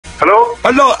Hello?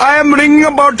 Hello, I am ringing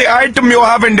about the item you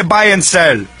have in the buy and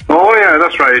sell. Oh, yeah,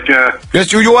 that's right, yeah.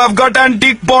 Yes, you have got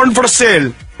antique porn for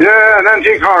sale. Yeah, an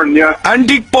antique horn, yeah.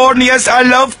 Antique porn, yes, I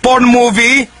love porn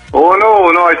movie. Oh, no,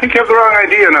 I think you have the wrong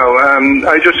idea now.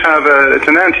 I just have it's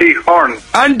an antique horn.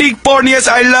 Antique porn, yes,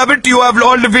 I love it. You have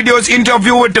all the videos,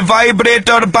 interview with the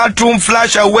vibrator, bathroom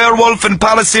flash, a werewolf in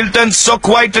Paris Hilton, Suck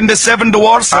White and the Seven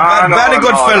Dwarfs. Very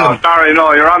good film. No, sorry,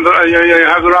 no, you have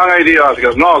the wrong idea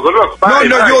altogether. No, good luck. Bye,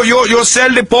 you sell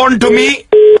the porn to me?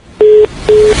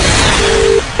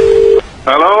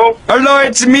 Hello? Hello,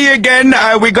 it's me again.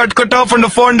 We got cut off on the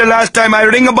phone the last time. I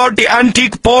ring about the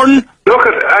antique porn. Look,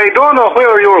 I don't know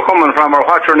where you're coming from or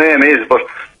what your name is, but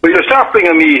will you stop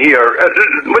bringing me here?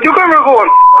 Would you ever go and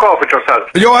f*** off with yourself?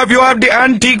 You have the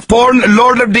antique porn,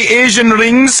 Lord of the Asian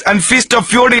Rings, and Fist of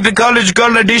Fury, the college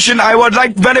girl edition. I would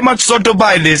like very much so to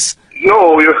buy this.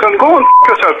 No, you can go and f***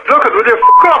 yourself. Look, will you f***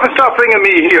 off and stop bringing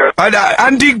me here?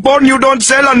 Antique porn you don't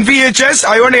sell on VHS?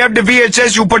 I only have the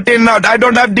VHS you put in out. I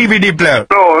don't have DVD player.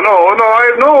 No,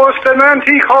 it's an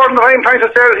antique horn that I'm trying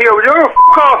to sell here. Will you f***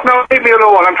 off now? Leave me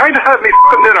alone. I'm trying to have me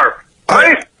f***ing dinner.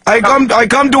 Right? I come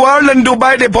to Ireland to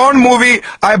buy the porn movie.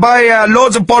 I buy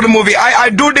loads of porn movie.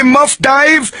 I do the muff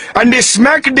dive and they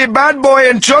smack the bad boy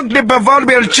and chuck the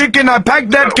proverbial chicken. I pack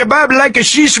that kebab like a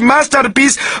sheesh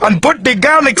masterpiece and put the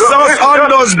garlic sauce on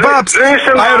those babs. I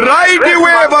ride the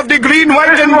wave of the green,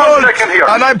 white and gold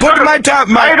and I put my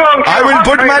I will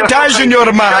put my tash in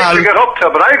your mahal. To get up to,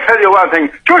 but I'll tell you one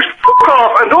thing. Just fuck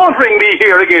off and don't bring me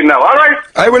here again now, alright?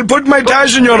 I will put my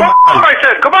tash in your mahal. I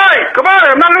said, goodbye,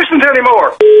 I'm not listening to any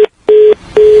more.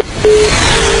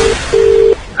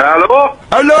 Hello?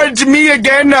 Hello, it's me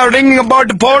again, ringing about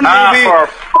the porn movie. For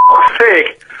fuck's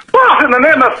sake. What in the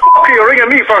name of fuck are you ringing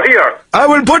me for here? I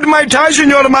will put my tash in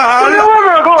your mahal.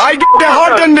 I get the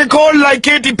hot and the cold like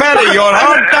Katy Perry. You're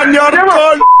hot and you're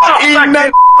cold. In and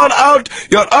you're out.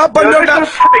 You're up and you're down.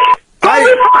 Why are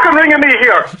you fucking ringing me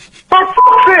here? For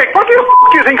fuck's sake, what do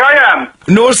you think I am?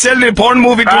 No, sell the porn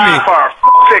movie to me. For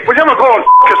fuck's sake, will you ever go and f***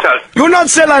 yourself? You not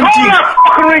sell antique. Don't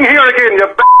fucking ring here again, you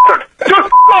bastard. Just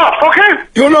f*** off, okay?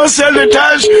 You not sell the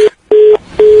tash.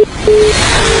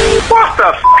 What the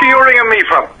f*** are you ringing me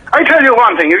from? I tell you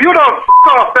one thing, if you don't f***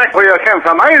 off back where you came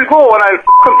from, I'll go and I'll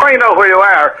fucking find out where you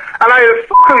are, and I'll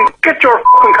fucking get your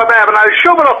fucking kebab and I'll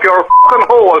shove it up your fucking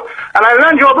hole, and I'll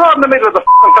land you abroad in the middle of the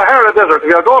fucking Sahara Desert if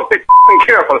you don't be fucking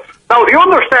careful. Now, do you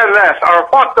understand that, or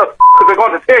what the f*** is it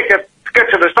going to take you to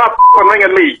get you to stop fucking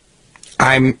ringing me?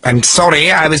 I'm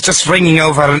sorry, I was just ringing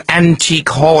over an antique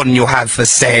horn you have for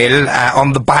sale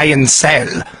on the buy and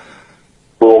sell.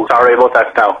 Oh, sorry about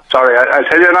that now. Sorry, I'll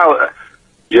tell you now.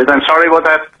 Yes, I'm sorry about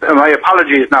that. My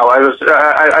apologies now.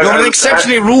 You're an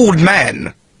exceptionally rude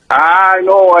man.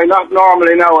 No, I'm not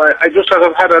normally now. I just sort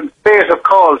of had a base of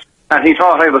calls and he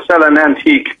thought I was selling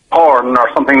antique porn or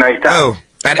something like that. Oh,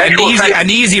 an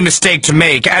easy mistake to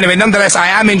make. Anyway, nonetheless, I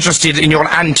am interested in your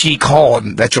antique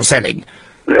horn that you're selling.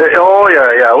 Oh,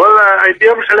 yeah. Well, I'd be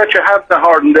able to let you have the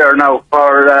horn there now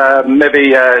for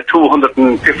maybe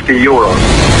 €250.